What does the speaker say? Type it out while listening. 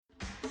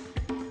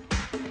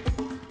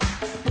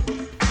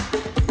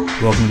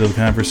Welcome to the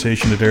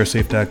conversation at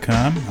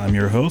airsafe.com. I'm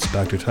your host,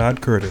 Dr.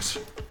 Todd Curtis.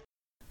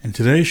 In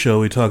today's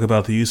show, we talk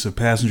about the use of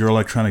passenger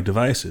electronic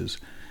devices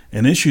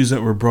and issues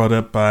that were brought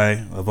up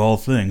by, of all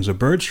things, a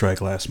bird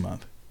strike last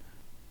month.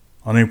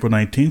 On April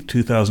 19,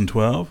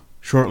 2012,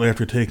 shortly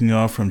after taking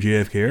off from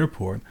JFK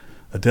Airport,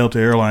 a Delta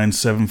Airlines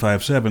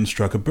 757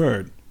 struck a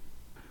bird.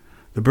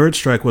 The bird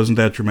strike wasn't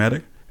that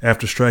dramatic.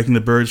 After striking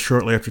the bird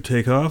shortly after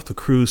takeoff, the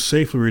crew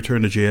safely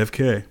returned to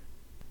JFK.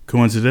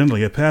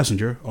 Coincidentally, a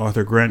passenger,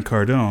 Arthur Grant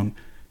Cardone,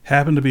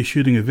 happened to be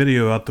shooting a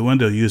video out the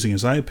window using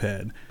his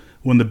iPad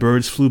when the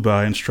birds flew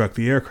by and struck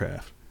the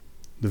aircraft.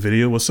 The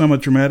video was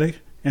somewhat dramatic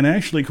and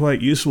actually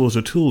quite useful as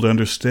a tool to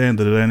understand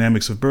the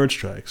dynamics of bird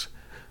strikes.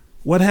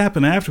 What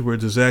happened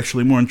afterwards is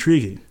actually more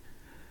intriguing.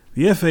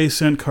 The FAA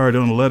sent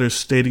Cardone a letter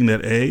stating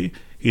that A,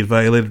 he had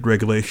violated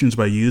regulations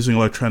by using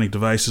electronic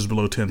devices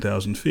below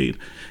 10,000 feet,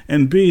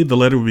 and B, the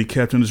letter would be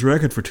kept in his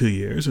record for 2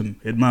 years and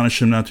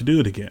admonished him not to do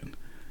it again.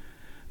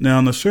 Now,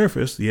 on the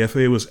surface, the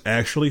FAA was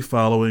actually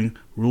following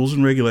rules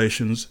and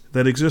regulations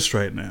that exist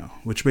right now,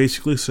 which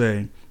basically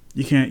say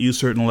you can't use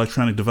certain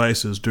electronic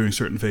devices during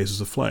certain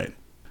phases of flight.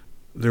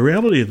 The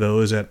reality, though,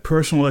 is that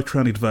personal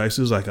electronic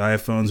devices like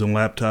iPhones and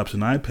laptops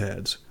and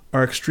iPads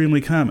are extremely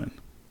common.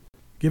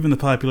 Given the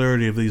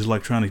popularity of these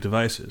electronic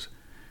devices,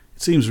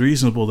 it seems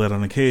reasonable that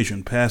on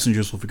occasion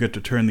passengers will forget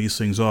to turn these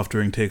things off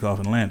during takeoff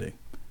and landing.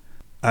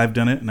 I've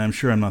done it, and I'm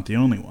sure I'm not the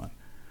only one.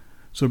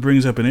 So it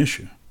brings up an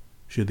issue.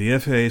 Should the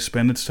FAA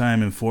spend its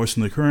time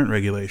enforcing the current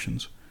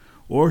regulations,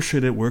 or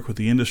should it work with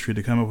the industry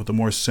to come up with a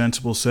more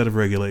sensible set of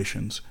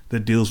regulations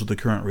that deals with the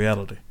current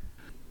reality?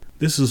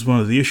 This is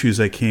one of the issues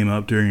that came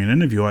up during an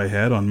interview I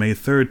had on May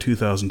 3,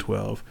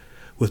 2012,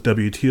 with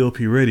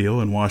WTOP Radio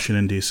in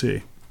Washington,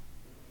 D.C.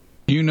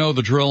 You know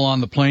the drill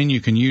on the plane. You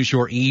can use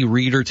your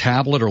e-reader,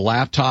 tablet, or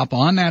laptop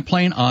on that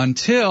plane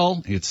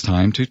until it's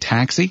time to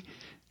taxi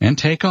and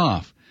take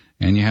off.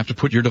 And you have to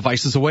put your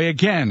devices away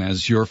again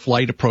as your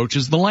flight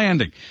approaches the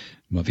landing.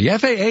 But the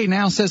FAA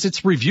now says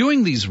it's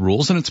reviewing these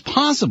rules, and it's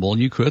possible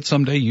you could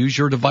someday use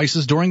your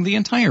devices during the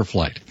entire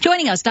flight.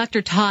 Joining us,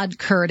 Dr. Todd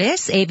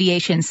Curtis,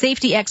 aviation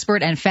safety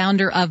expert and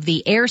founder of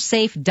the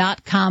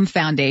airsafe.com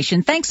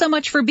Foundation. Thanks so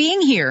much for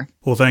being here.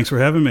 Well, thanks for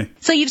having me.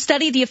 So you've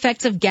studied the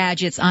effects of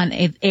gadgets on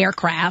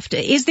aircraft.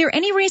 Is there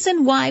any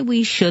reason why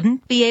we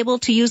shouldn't be able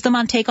to use them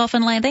on takeoff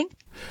and landing?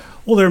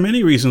 Well, there are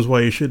many reasons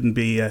why you shouldn't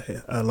be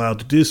allowed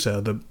to do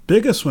so. The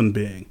biggest one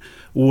being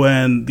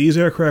when these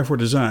aircraft were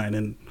designed,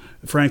 and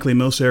frankly,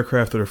 most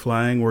aircraft that are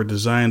flying were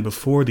designed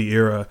before the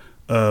era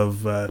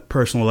of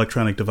personal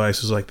electronic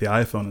devices like the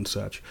iPhone and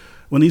such.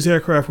 When these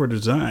aircraft were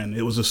designed,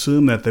 it was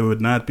assumed that there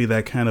would not be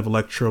that kind of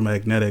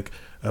electromagnetic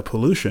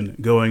pollution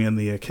going in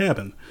the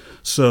cabin.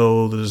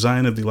 So the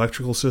design of the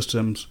electrical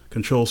systems,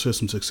 control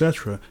systems,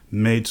 etc.,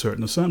 made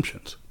certain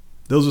assumptions.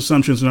 Those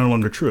assumptions are no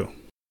longer true.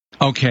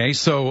 Okay,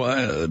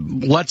 so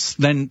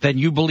then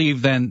you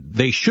believe then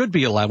we should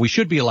be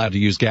allowed to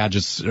use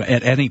gadgets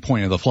at any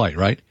point of the flight,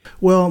 right?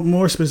 Well,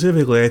 more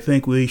specifically, I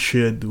think we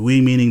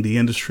meaning the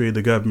industry,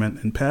 the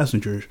government, and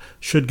passengers,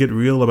 should get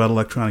real about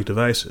electronic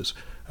devices.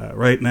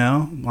 Right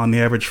now, on the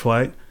average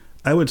flight,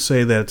 I would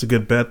say that it's a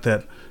good bet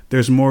that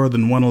there's more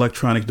than one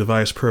electronic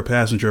device per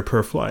passenger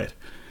per flight.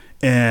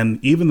 And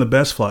even the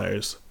best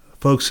flyers,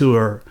 folks who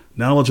are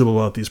knowledgeable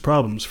about these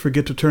problems,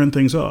 forget to turn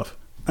things off.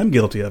 I'm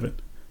guilty of it.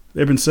 There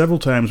have been several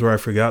times where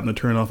I've forgotten to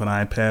turn off an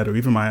iPad or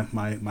even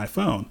my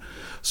phone.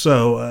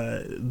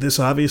 So this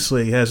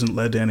obviously hasn't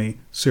led to any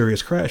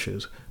serious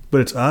crashes,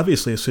 but it's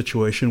obviously a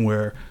situation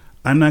where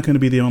I'm not going to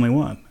be the only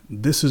one.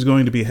 This is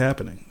going to be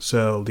happening.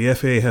 So the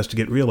FAA has to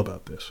get real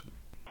about this.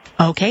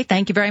 Okay,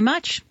 thank you very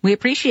much. We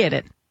appreciate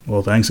it.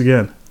 Well, thanks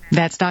again.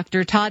 That's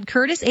Dr. Todd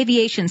Curtis,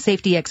 aviation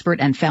safety expert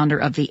and founder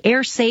of the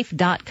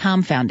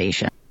airsafe.com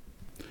Foundation.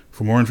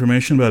 For more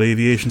information about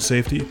aviation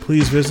safety,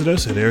 please visit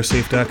us at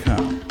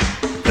airsafe.com.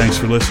 Thanks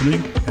for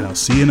listening, and I'll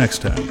see you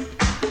next time.